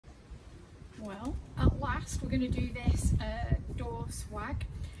Well, at last we're going to do this door swag.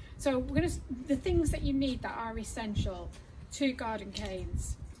 So the things that you need that are essential: 2 garden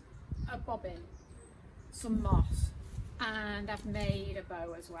canes, a bobbin, some moss, and I've made a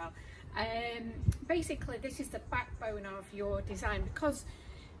bow as well. Basically this is the backbone of your design, because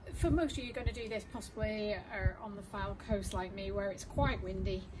for most of you, you're going to do this possibly on the Fylde coast like me, where it's quite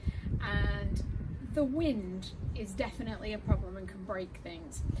windy, and the wind is definitely a problem and can break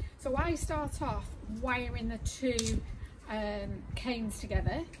things. So I start off wiring the 2 canes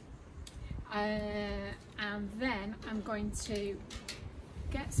together, and then I'm going to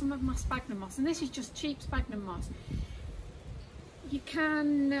get some of my sphagnum moss, and this is just cheap sphagnum moss. You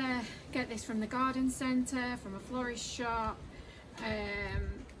can get this from the garden centre, from a florist shop.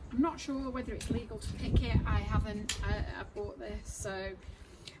 I'm not sure whether it's legal to pick it. I haven't. I bought this. So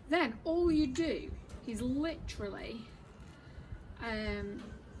then all you do is literally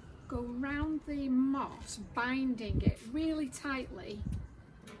go around the moss, binding it really tightly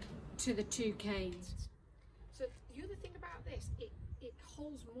to the 2 canes. So the other thing about this, it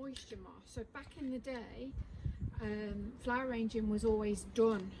holds moisture moss. So back in the day, flower arranging was always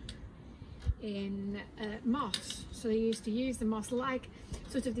done in moss, so they used to use the moss like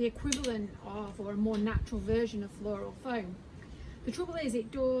sort of the equivalent of, or a more natural version of, floral foam. The trouble is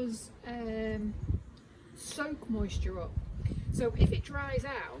it does soak moisture up, so if it dries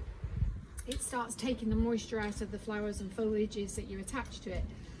out, it starts taking the moisture out of the flowers and foliages that you attach to it.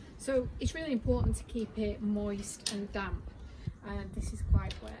 So it's really important to keep it moist and damp, and this is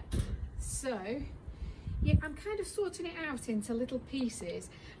quite wet. So yeah, I'm kind of sorting it out into little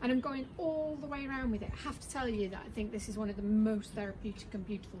pieces, and I'm going all the way around with it. I have to tell you that I think this is one of the most therapeutic and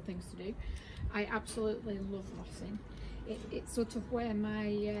beautiful things to do. I absolutely love mossing. It's sort of where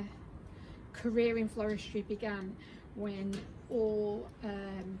my career in floristry began, when all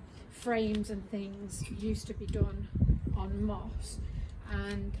frames and things used to be done on moss,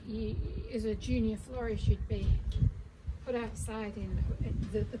 and as a junior florist you'd be put outside in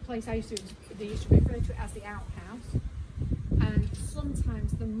the place I used to, they used to refer to it as the outhouse, and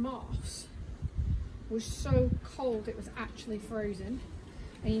sometimes the moss was so cold it was actually frozen,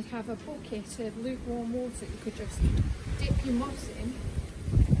 and you'd have a bucket of lukewarm water you could just dip your moss in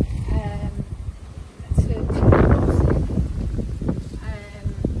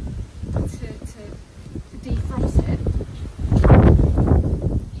to defrost it,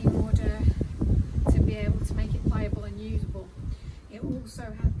 in order to be able to make it pliable and usable. It also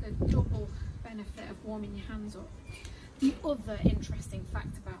had the double benefit of warming your hands up. The other interesting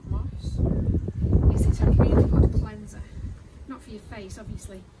fact about moss is it's a really good cleanser. Not for your face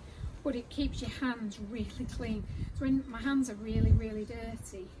obviously, but it keeps your hands really clean. So when my hands are really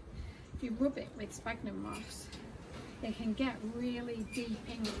dirty, if you rub it with sphagnum moss, it can get really deep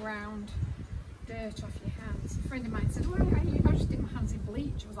in the ground dirt off your hands. A friend of mine said, well, I just dip my hands in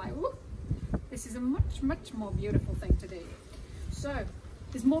bleach. I was like, oh, this is a much more beautiful thing to do. So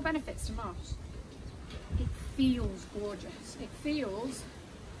there's more benefits to moss. It feels gorgeous. It feels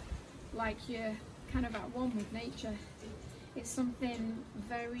like you're kind of at one with nature. It's something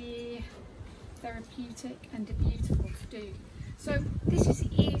very therapeutic and beautiful to do. So this is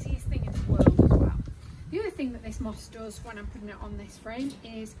the easiest thing in the world as well. The other thing that this moss does when I'm putting it on this frame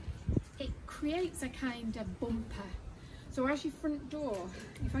is it creates a kind of bumper. So as your front door,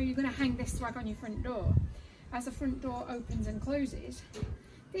 if you're going to hang this swag on your front door, as the front door opens and closes,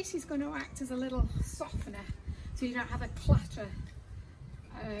 this is going to act as a little softener, so you don't have a clatter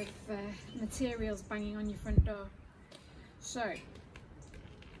of materials banging on your front door. So I'm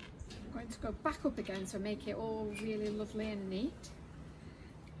going to go back up again to make it all really lovely and neat.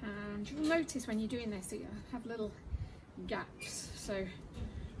 And you'll notice when you're doing this that you have little gaps, so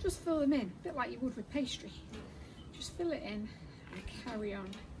just fill them in, a bit like you would with pastry. Just fill it in and carry on.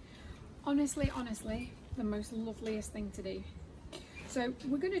 Honestly, the most loveliest thing to do. So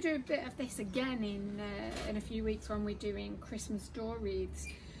we're going to do a bit of this again in a few weeks when we're doing Christmas door wreaths.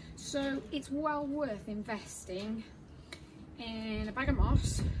 So it's well worth investing in a bag of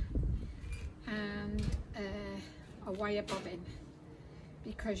moss and a wire bobbin,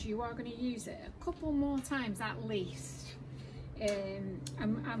 because you are going to use it a couple more times at least.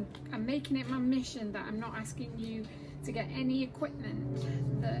 I'm making it my mission that I'm not asking you to get any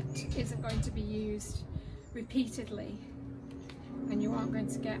equipment that isn't going to be used repeatedly, and you aren't going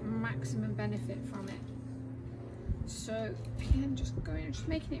to get maximum benefit from it. So again, just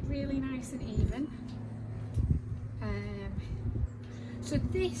making it really nice and even. So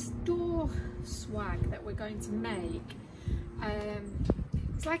this door swag that we're going to make,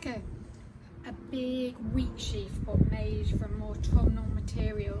 it's like a big wheat sheaf but made from autumnal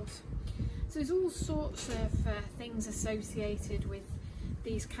materials. So there's all sorts of things associated with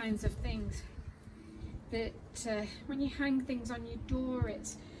these kinds of things. That when you hang things on your door,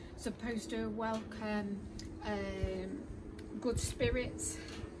 it's supposed to welcome good spirits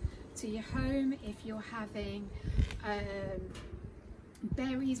to your home. If you're having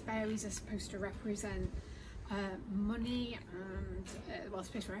berries are supposed to represent money, and well,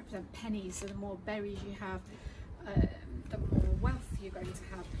 supposed to represent pennies. So the more berries you have, the more wealth you're going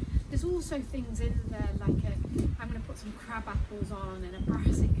to have. There's also things in there like I'm going to put some crab apples on and a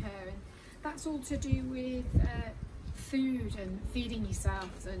brassica, and that's all to do with food and feeding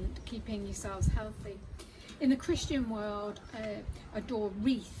yourselves and keeping yourselves healthy. In the Christian world, a door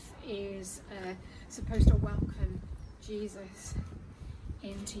wreath is supposed to welcome Jesus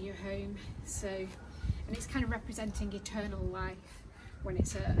into your home. So, and it's kind of representing eternal life when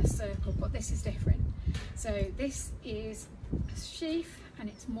it's a circle, but this is different. So this is a sheaf, and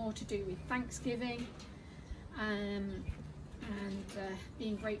it's more to do with Thanksgiving and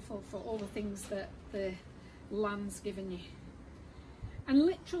being grateful for all the things that the land's given you. And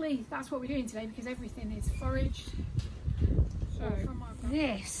literally that's what we're doing today, because everything is foraged. So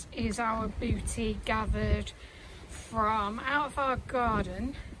this is our booty gathered from out of our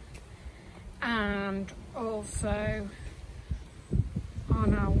garden, and also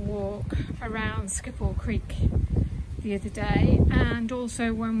on our walk around Skipple Creek the other day, and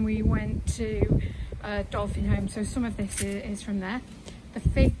also when we went to Dolphin Home. So some of this is from there. The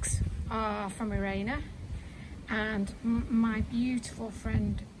figs are from Irena, and my beautiful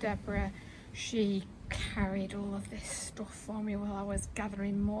friend Deborah, she carried all of this stuff for me while I was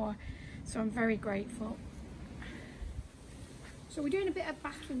gathering more, so I'm very grateful. So we're doing a bit of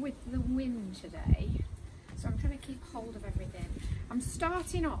battle with the wind today, so I'm trying to keep hold of everything. I'm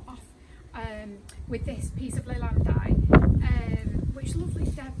starting off with this piece of Leylandii, which lovely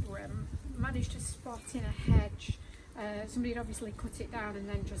Deborah managed to spot in a hedge. Somebody had obviously cut it down and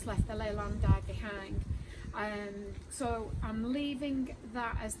then just left the Leylandii behind. So I'm leaving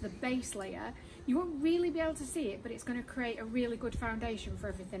that as the base layer. You won't really be able to see it, but it's going to create a really good foundation for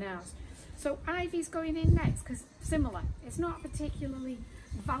everything else. So ivy's going in next, because similar, it's not a particularly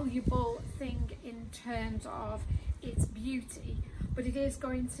valuable thing in terms of its beauty, but it is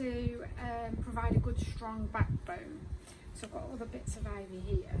going to provide a good strong backbone. So I've got all the bits of ivy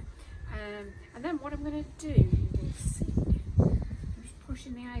here, and then what I'm going to do, you will see, I'm just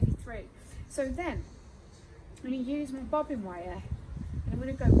pushing the ivy through. So then I'm going to use my bobbin wire, and I'm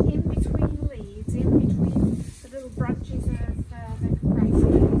going to go in between leaves, in between the little branches of the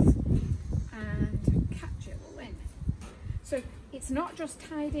grasses, and catch it all in. So it's not just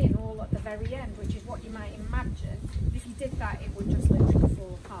tied in all at the very end, which is what you might imagine. If you did that, it would just literally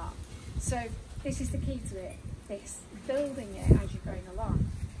fall apart. So this is the key to it, this building it as you're going along.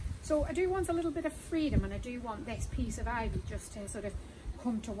 So I do want a little bit of freedom, and I do want this piece of ivy just to sort of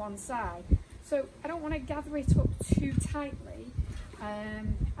come to one side. So I don't want to gather it up too tightly,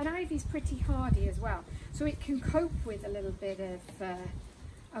 and ivy's pretty hardy as well, so it can cope with a little bit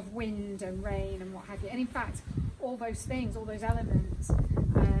of wind and rain and what have you. And in fact, all those things, all those elements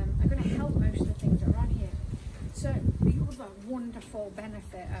are going to help most of the things that are on here. So the other wonderful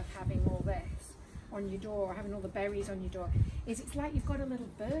benefit of having all this on your door, having all the berries on your door, is it's like you've got a little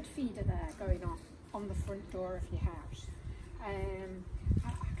bird feeder there going on the front door of your house.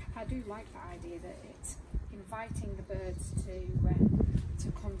 I do like the idea that it's inviting the birds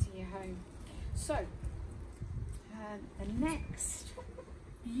to come to your home. So the next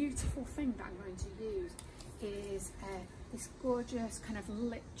beautiful thing that I'm going to use is this gorgeous kind of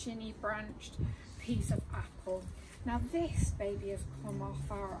licheny branched piece of apple. Now this baby has come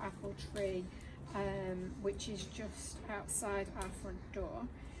off our apple tree, which is just outside our front door.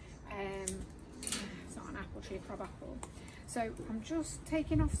 It's not an apple tree, a crab apple. So I'm just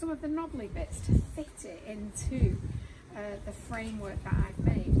taking off some of the knobbly bits to fit it into the framework that I've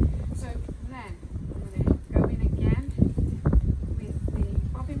made. So then I'm going to go in again with the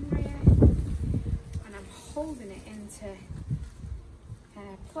bobbin wire, and I'm holding it into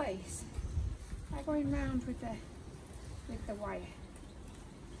place by going round with the wire.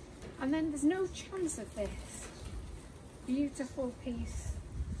 And then there's no chance of this beautiful piece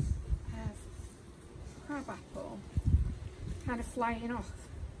of crab apple kind of flying off.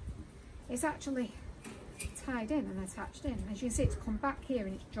 It's actually tied in and attached in. As you can see, it's come back here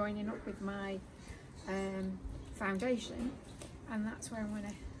and it's joining up with my foundation, and that's where I'm going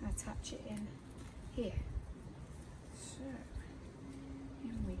to attach it in here. So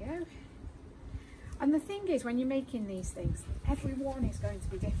here we go. And the thing is, when you're making these things, every one is going to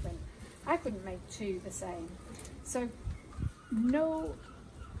be different. I couldn't make two the same. So no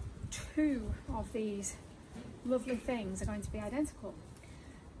two of these lovely things are going to be identical,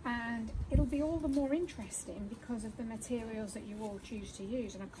 and it'll be all the more interesting because of the materials that you all choose to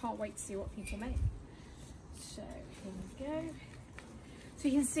use, and I can't wait to see what people make. So here we go. So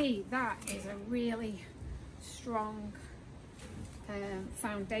you can see that is a really strong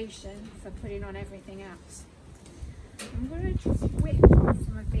foundation for putting on everything else. I'm going to just whip off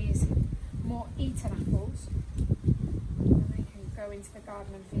some of these more eaten apples, and they can go into the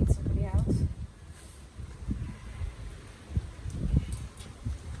garden and feed somebody else.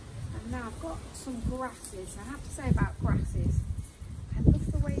 And now I've got some grasses. I have to say about grasses, I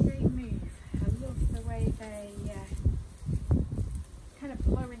love the way they move. I love the way they kind of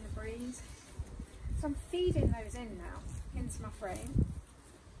blow in the breeze. So I'm feeding those in now into my frame,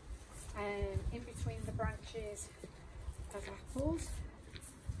 in between the branches of apples.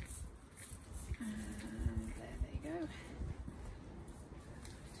 And there they go.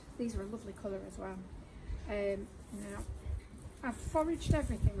 These are a lovely colour as well. Now I've foraged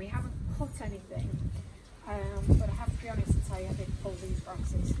everything. We haven't cut anything, but I have to be honest and tell you I did pull these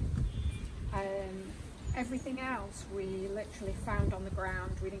grasses. Everything else we literally found on the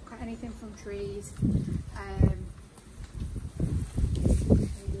ground. We didn't cut anything from trees. We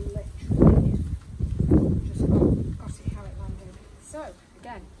literally just got it how it landed. So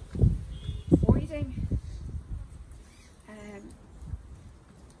again, avoiding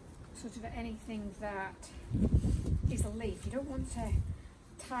sort of anything that is a leaf. You don't want to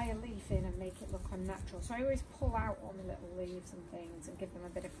tie a leaf in and make it look unnatural. So I always pull out all the little leaves and things and give them a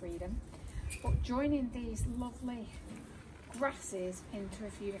bit of freedom. But joining these lovely grasses into a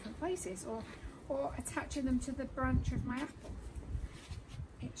few different places, or attaching them to the branch of my apple,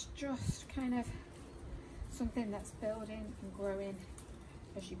 it's just kind of something that's building and growing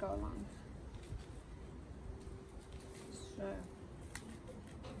as you go along. So,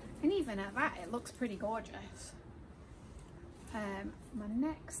 and even at that, it looks pretty gorgeous. My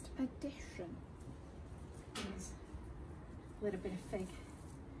next addition is a little bit of fig.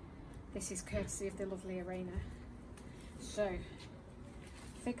 This is courtesy of the lovely Arena. So,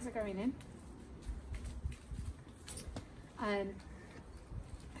 figs are going in. And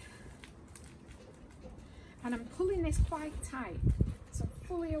I'm pulling this quite tight, so I'm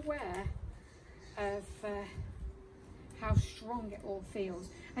fully aware of how strong it all feels.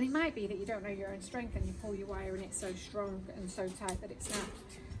 And it might be that you don't know your own strength and you pull your wire and it's so strong and so tight that it snaps.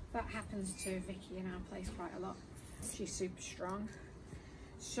 That happens to Vicky in our place quite a lot. She's super strong.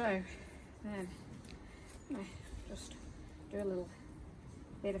 So then just do a little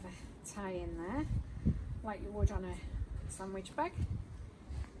bit of a tie in there, like you would on a sandwich bag.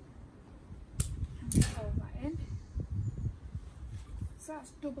 And fold that in. So that's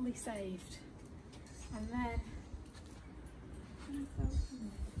doubly saved. And then I'm going to fold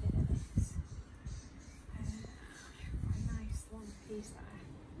a bit of this. A nice long piece that I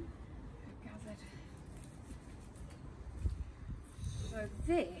gathered. So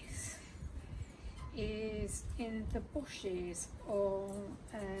this is in the bushes or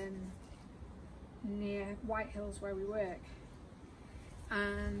near White Hills where we work,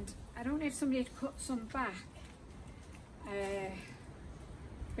 and I don't know if somebody had cut some back,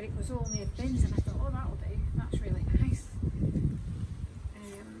 but it was all near bins, and I thought, oh, that'll do, that's really nice.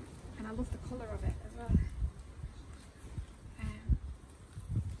 And I love the colour of it as well.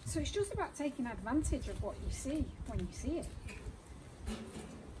 So it's just about taking advantage of what you see when you see it.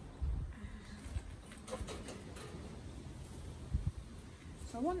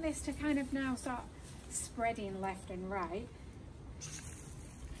 So I want this to kind of now start spreading left and right.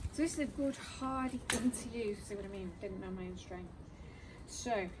 So this is a good hardy thing to use, see what I mean? Didn't know my own strength.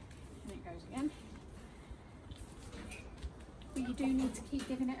 So, and it goes again. But you do need to keep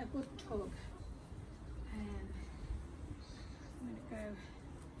giving it a good tug. I'm going to go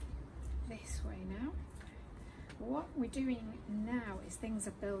this way now. What we're doing now is things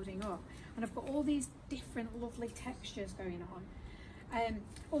are building up, and I've got all these different lovely textures going on.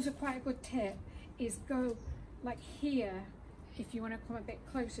 Also quite a good tip is go like here, if you want to come a bit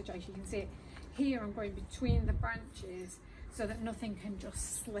closer, Joyce, you can see it. Here I'm going between the branches so that nothing can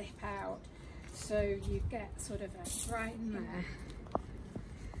just slip out. So you get sort of a right in there.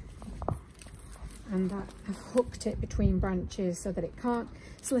 And I've hooked it between branches so that it can't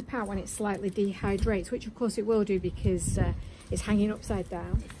slip out when it slightly dehydrates, which of course it will do because it's hanging upside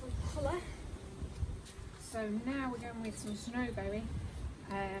down. Different colour. So now we're going with some snowberry.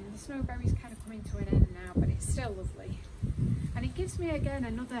 The snowberry's kind of coming to an end now, but it's still lovely. And it gives me again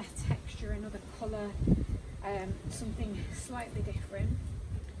another texture, another colour, something slightly different.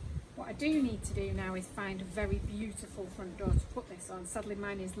 What I do need to do now is find a very beautiful front door to put this on. Sadly,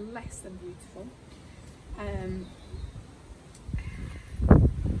 mine is less than beautiful.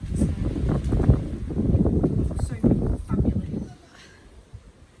 So fabulous.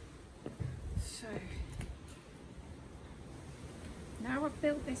 So now I've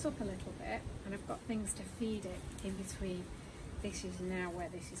built this up a little bit and I've got things to feed it in between. This is now where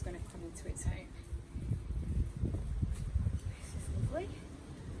this is going to come into its own. This is lovely.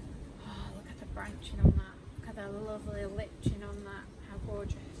 Oh, look at the branching on that. Look at the lovely liching on that. How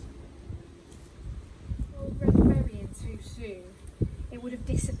gorgeous. All red berrying too soon, it would have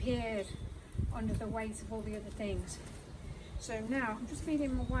disappeared under the weight of all the other things. So now I'm just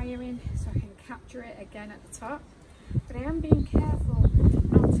feeding my wire in so I can capture it again at the top. But I am being careful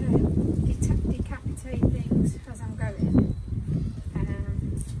not to decapitate things as I'm going.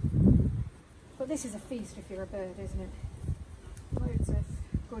 But this is a feast if you're a bird, isn't it? Loads of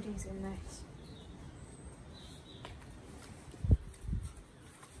goodies in this.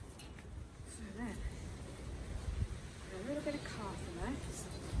 So then, a little bit of carphiness.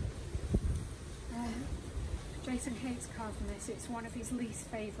 Jason hates carphiness. It's one of his least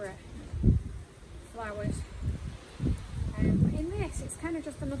favourite flowers. But in this, it's kind of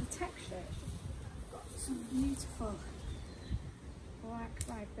just another texture. It's just got some beautiful black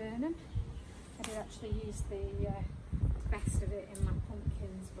viburnum. I did actually use the best of it in my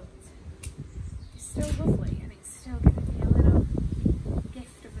pumpkins, but it's still lovely and it's still giving me a little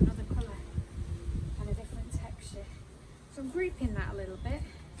gift of another colour and a different texture. So I'm grouping that a little bit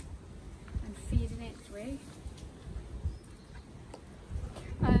and feeding it through.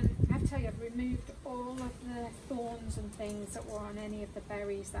 I have to tell you, I've removed all of the thorns and things that were on any of the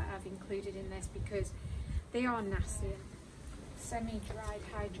berries that I've included in this because they are nasty. Semi-dried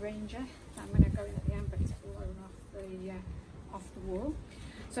hydrangea that I'm going to go in at the end, but it's blown off the wall.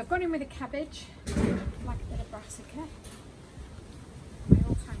 So I've gone in with a cabbage, like a bit of brassica. My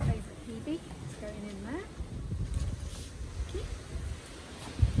all-time favourite Hebe is going in there.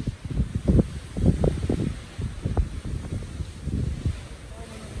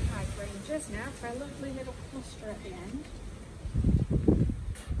 Hydrangeas now for a lovely little cluster at the end.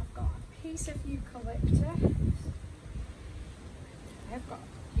 I've got a piece of eucalyptus. I've got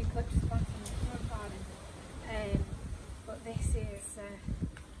eucalyptus plants in the front garden, but this is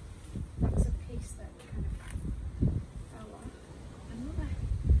that's a piece that kind of fell off. Another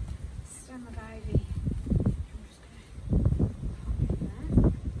stem of ivy. I'm just going to pop in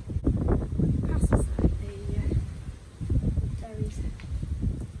there. Pass aside the berries.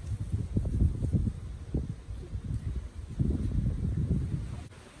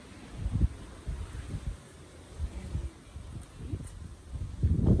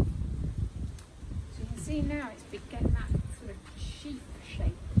 See now it's getting that sort of sheath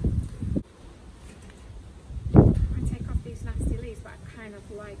shape. I take off these nasty leaves, but I kind of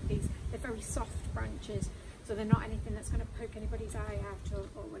like these. They're very soft branches, so they're not anything that's going to poke anybody's eye out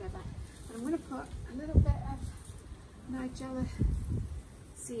or whatever. And I'm going to put a little bit of Nigella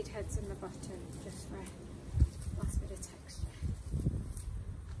seed heads in the bottom, just for a last bit of texture.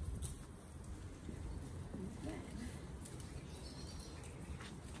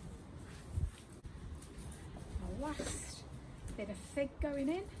 Last bit of fig going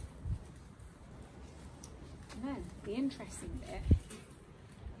in, and then the interesting bit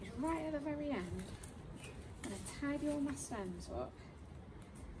is right at the very end. I'm going to tidy all my stems up,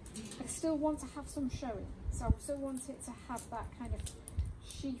 but I still want to have some showing, so I still want it to have that kind of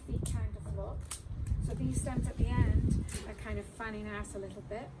sheathy kind of look. So these stems at the end are kind of fanning out a little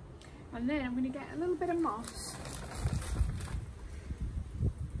bit, and then I'm going to get a little bit of moss.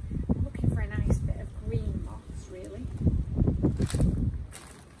 I'm looking for a nice bit of green moss, really.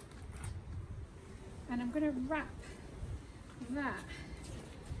 And I'm going to wrap that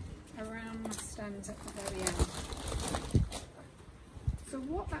around my stems at the very end. So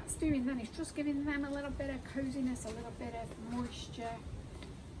what that's doing then is just giving them a little bit of coziness, a little bit of moisture,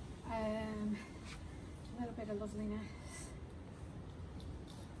 a little bit of loveliness.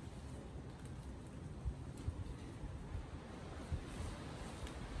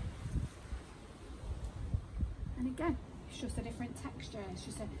 And again, it's just a different texture, it's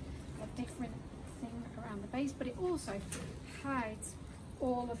just a different thing around the base, but it also hides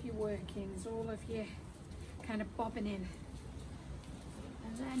all of your workings, all of your kind of bobbing.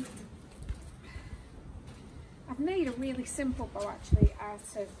 And then I've made a really simple bow actually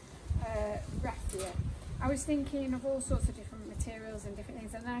out of raffia. I was thinking of all sorts of different materials and different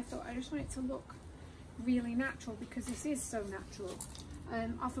things, and then I thought I just want it to look really natural because this is so natural.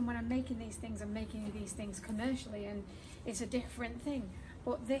 Often when I'm making these things, I'm making these things commercially and it's a different thing.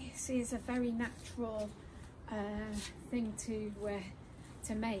 but this is a very natural thing to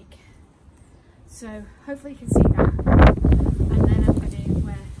make. So hopefully you can see that, and then I'm going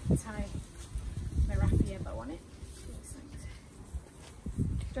to tie my raffia bow on it.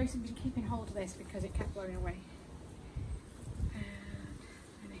 Jason been keeping hold of this because it kept blowing away. And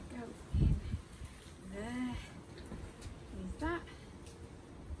I'm going to go in there, use that,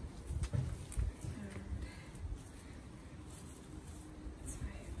 and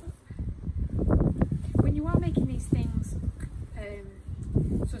tie it up. When you are making these things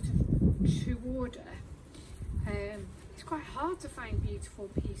sort of to order, it's quite hard to find beautiful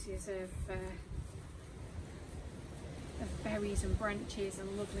pieces of berries and branches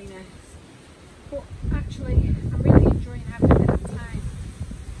and loveliness, but actually I'm really enjoying having a bit of time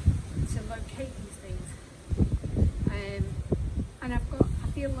to locate these things, and I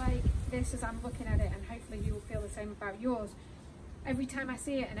feel like this, as I'm looking at it, and hopefully you will feel the same about yours, every time I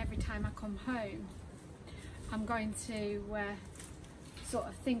see it and every time I come home, I'm going to sort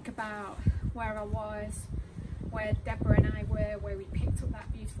of think about where I was, where Deborah and I were, where we picked up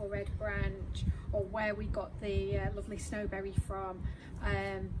that beautiful red branch, or where we got the lovely snowberry from.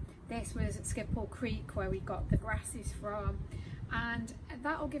 This was at Skidpole Creek, where we got the grasses from, and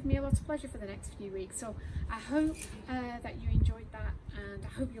that'll give me a lot of pleasure for the next few weeks. So I hope that you enjoyed that, and I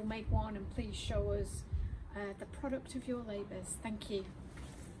hope you'll make one, and please show us the product of your labours. Thank you.